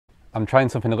I'm trying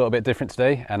something a little bit different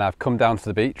today, and I've come down to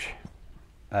the beach.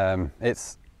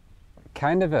 It's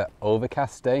kind of an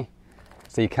overcast day,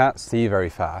 so you can't see very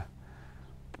far,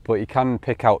 but you can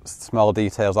pick out small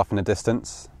details off in the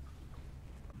distance.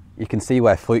 You can see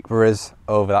where Flukeburgh is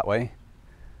over that way.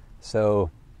 So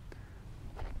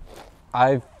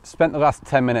I've spent the last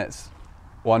 10 minutes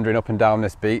wandering up and down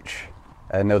this beach,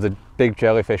 and there was a big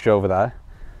jellyfish over there.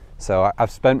 So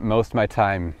I've spent most of my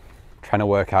time trying to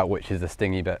work out which is the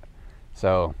stingy bit.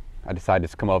 So I decided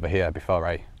to come over here before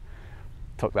I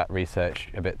took that research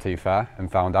a bit too far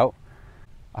and found out.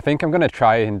 I think I'm going to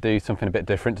try and do something a bit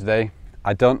different today.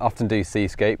 I don't often do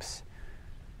seascapes.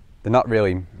 They're not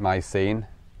really my scene.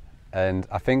 And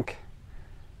I think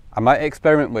I might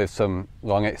experiment with some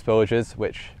long exposures,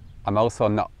 which I'm also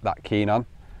not that keen on.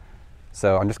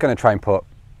 So I'm just going to try and put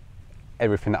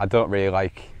everything that I don't really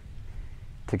like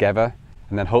together,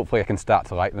 and then hopefully I can start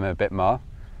to like them a bit more.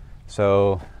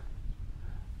 So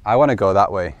I want to go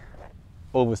that way.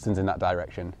 Ulverston's in that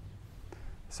direction.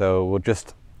 So we'll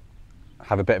just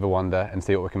have a bit of a wander and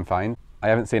see what we can find. I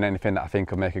haven't seen anything that I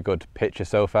think will make a good picture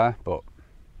so far, but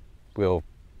we'll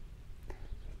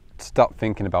stop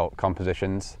thinking about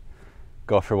compositions,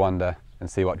 go for a wander and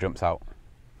see what jumps out.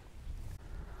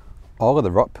 All of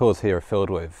the rock pools here are filled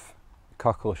with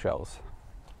cockle shells.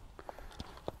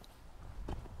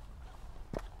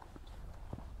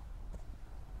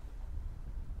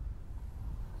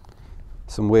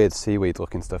 Some weird seaweed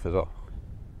looking stuff as well.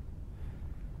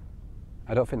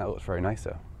 I don't think that looks very nice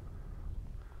though.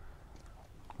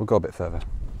 We'll go a bit further.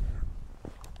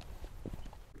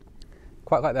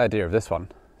 Quite like the idea of this one.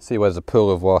 See, there's a pool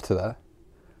of water there.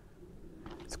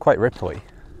 It's quite ripply.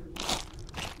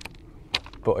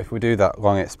 But if we do that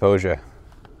long exposure,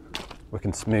 we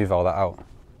can smooth all that out.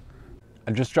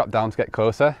 I just dropped down to get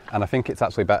closer, and I think it's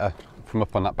actually better from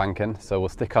up on that banking. So we'll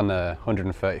stick on the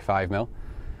 135mm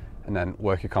and then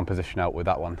work a composition out with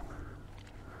that one.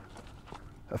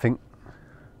 I think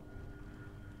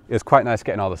it was quite nice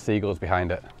getting all the seagulls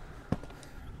behind it,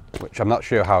 which I'm not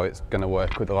sure how it's going to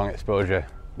work with the long exposure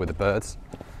with the birds,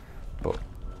 but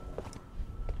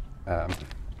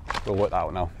we'll work that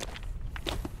out now.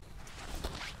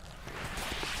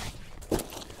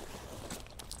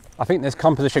 I think this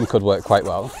composition could work quite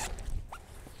well.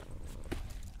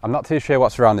 I'm not too sure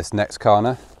what's around this next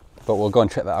corner, but we'll go and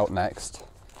check that out next.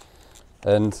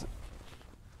 And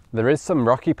there is some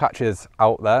rocky patches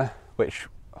out there, which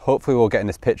hopefully we'll get in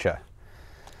this picture.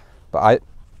 But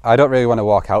I don't really want to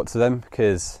walk out to them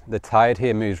because the tide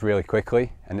here moves really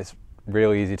quickly and it's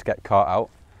really easy to get caught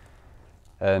out.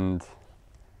 And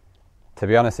to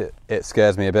be honest, it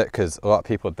scares me a bit because a lot of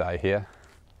people die here,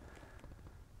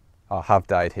 or have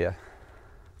died here.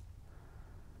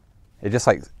 It just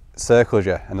like circles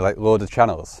you and like loads of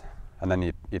channels, and then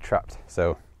you're trapped.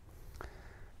 So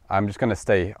I'm just going to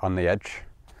stay on the edge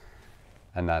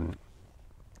and then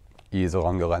use a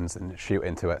longer lens and shoot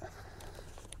into it.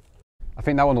 I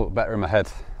think that one will look better in my head.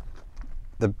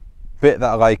 The bit that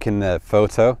I like in the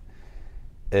photo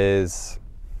is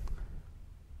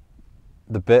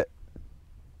the bit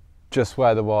just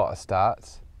where the water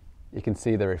starts. You can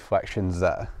see the reflections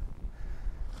there.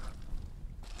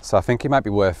 So I think it might be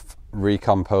worth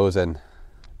recomposing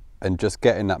and just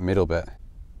getting that middle bit.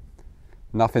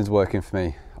 Nothing's working for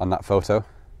me on that photo.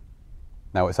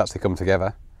 Now it's actually come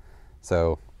together,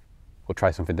 so we'll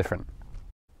try something different.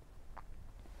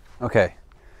 Okay,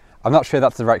 I'm not sure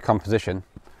that's the right composition,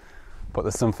 but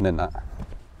there's something in that.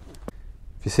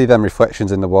 If you see them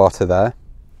reflections in the water there,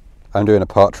 I'm doing a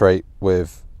portrait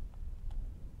with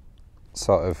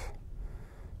sort of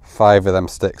 5 of them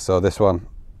sticks. So this one,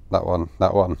 that one,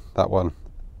 that one, that one,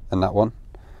 and that one.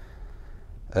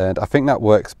 And I think that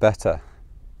works better.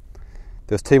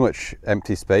 There's too much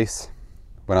empty space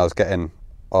when I was getting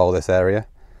all this area.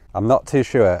 I'm not too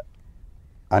sure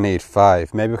I need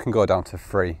 5. Maybe we can go down to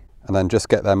 3 and then just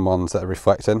get them ones that are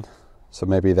reflecting. So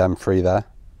maybe them 3 there.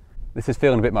 This is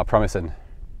feeling a bit more promising.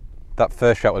 That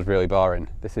first shot was really boring.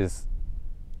 This is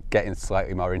getting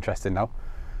slightly more interesting now.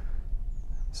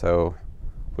 So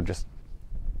we'll just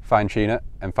fine tune it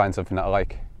and find something that I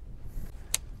like.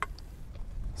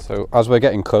 So as we're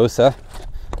getting closer,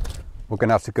 we're going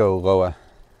to have to go lower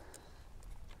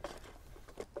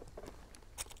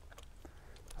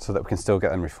so that we can still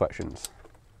get them reflections.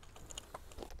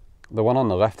 The one on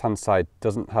the left hand side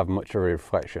doesn't have much of a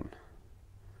reflection,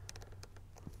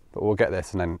 but we'll get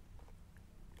this and then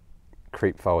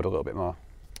creep forward a little bit more.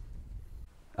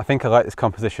 I think I like this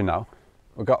composition now.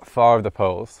 We've got 4 of the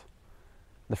poles.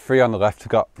 The 3 on the left have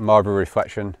got more of a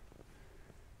reflection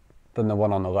than the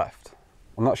one on the left.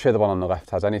 I'm not sure the one on the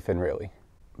left has anything really,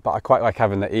 but I quite like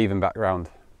having the even background.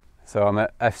 So I'm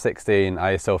at f16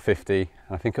 ISO 50, and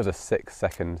I think it was a 6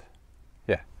 second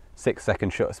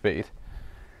shutter speed.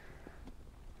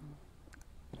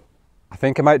 I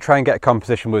think I might try and get a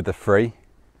composition with the 3,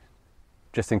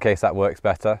 just in case that works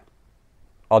better.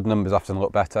 Odd numbers often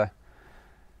look better.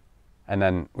 And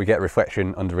then we get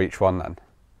reflection under each one then.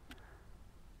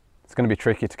 It's going to be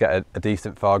tricky to get a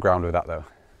decent foreground with that though.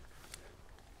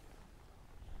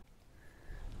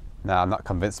 No, I'm not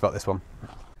convinced about this one.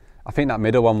 I think that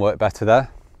middle one worked better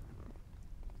there.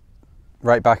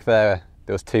 Right back there,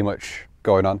 there was too much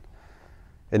going on.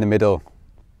 In the middle,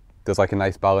 there's like a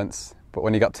nice balance, but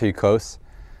when you got too close,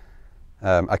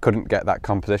 I couldn't get that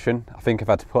composition. I think I've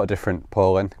had to put a different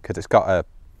pole in because it's got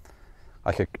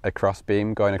a cross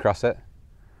beam going across it,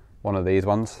 one of these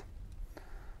ones.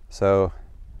 So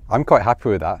I'm quite happy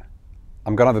with that.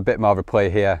 I'm going to have a bit more of a play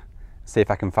here, see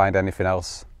if I can find anything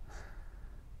else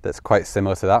that's quite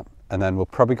similar to that, and then we'll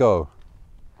probably go...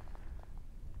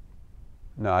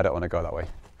 No, I don't want to go that way.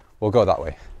 We'll go that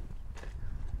way.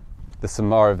 There's some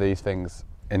more of these things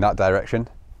in that direction.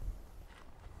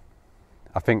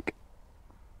 I think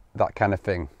that kind of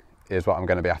thing is what I'm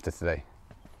going to be after today.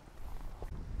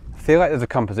 I feel like there's a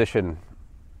composition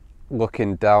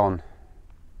looking down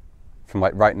from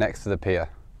like right next to the pier,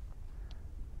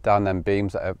 down them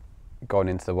beams that are going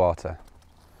into the water.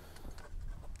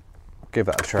 Give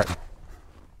that a try.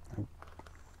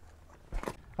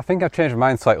 I think I've changed my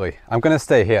mind slightly. I'm going to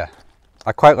stay here.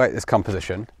 I quite like this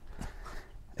composition.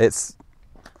 It's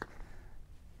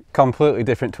completely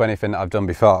different to anything that I've done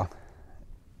before.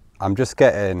 I'm just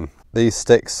getting these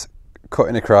sticks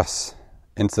cutting across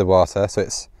into the water, so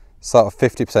it's sort of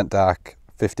 50% dark,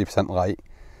 50% light.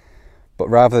 But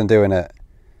rather than doing it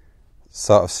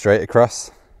sort of straight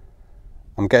across,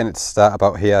 I'm getting it to start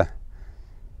about here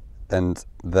and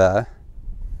there.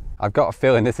 I've got a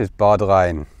feeling this is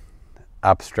borderline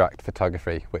abstract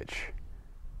photography, which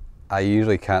I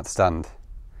usually can't stand.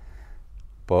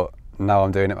 But now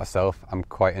I'm doing it myself, I'm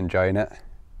quite enjoying it,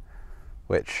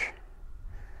 which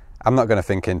I'm not going to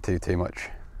think into too much,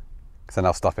 because then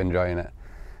I'll stop enjoying it.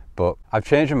 But I've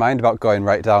changed my mind about going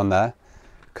right down there,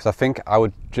 because I think I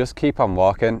would just keep on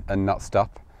walking and not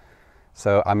stop.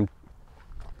 So I'm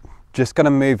just going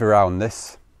to move around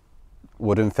this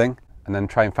wooden thing and then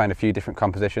try and find a few different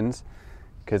compositions,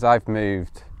 because I've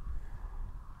moved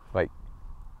like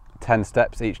 10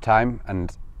 steps each time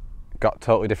and got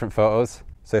totally different photos.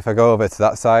 So if I go over to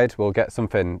that side, we'll get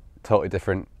something totally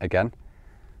different again.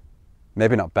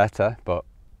 Maybe not better, but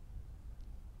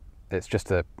it's just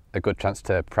a good chance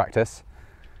to practice.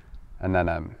 And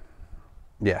then,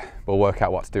 yeah, we'll work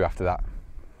out what to do after that.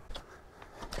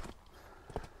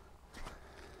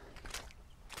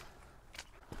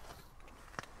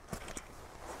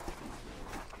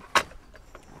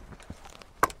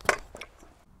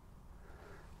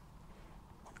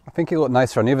 I think it looked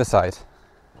nicer on the other side.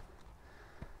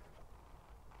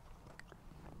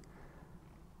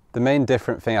 The main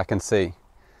different thing I can see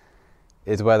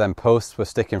is where them posts were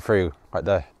sticking through, like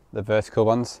the vertical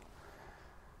ones.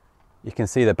 You can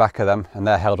see the back of them and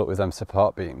they're held up with them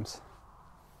support beams.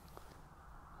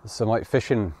 There's some like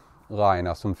fishing line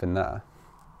or something there.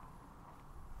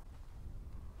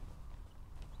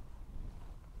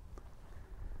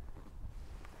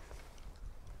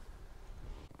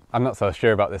 I'm not so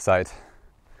sure about this side.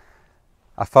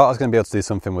 I thought I was going to be able to do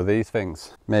something with these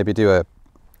things. Maybe do a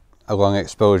long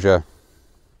exposure.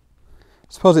 I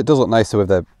suppose it does look nicer with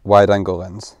the wide angle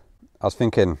lens. I was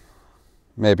thinking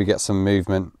maybe get some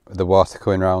movement with the water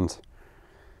coming around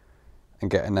and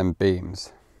getting them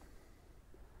beams.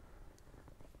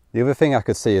 The other thing I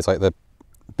could see is like the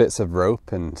bits of rope,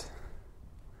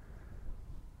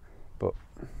 but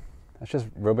it's just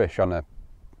rubbish on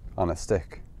a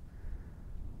stick.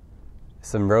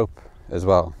 Some rope as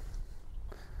well.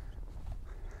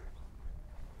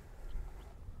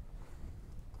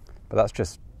 But that's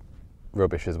just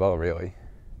rubbish as well, really.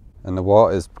 And the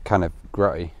water's kind of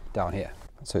grotty down here,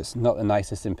 so it's not the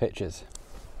nicest in pictures.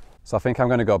 So I think I'm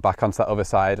going to go back onto that other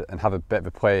side and have a bit of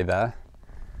a play there.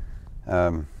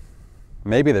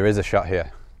 Maybe there is a shot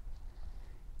here.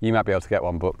 You might be able to get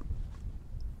one, but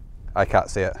I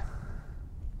can't see it.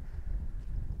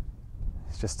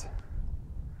 It's just,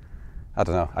 I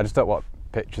don't know. I just don't want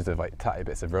pictures of like tatty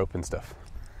bits of rope and stuff.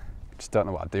 I just don't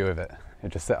know what I'd do with it.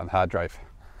 It'd just sit on hard drive.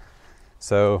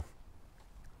 So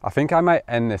I think I might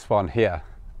end this one here.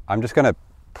 I'm just going to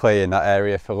play in that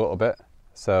area for a little bit.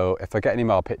 So if I get any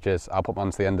more pictures, I'll put them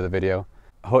on to the end of the video.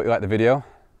 I hope you like the video.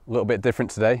 A little bit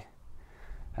different today.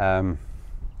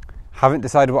 Haven't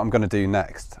decided what I'm going to do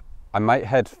next. I might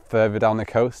head further down the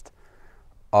coast,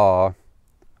 or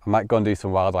I might go and do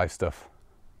some wildlife stuff.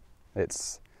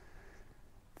 It's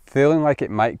feeling like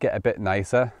it might get a bit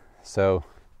nicer, so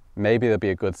maybe there'll be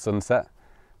a good sunset,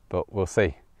 but we'll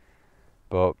see.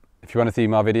 But if you want to see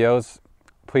more videos,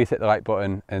 please hit the like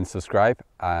button and subscribe,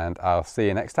 and I'll see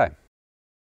you next time.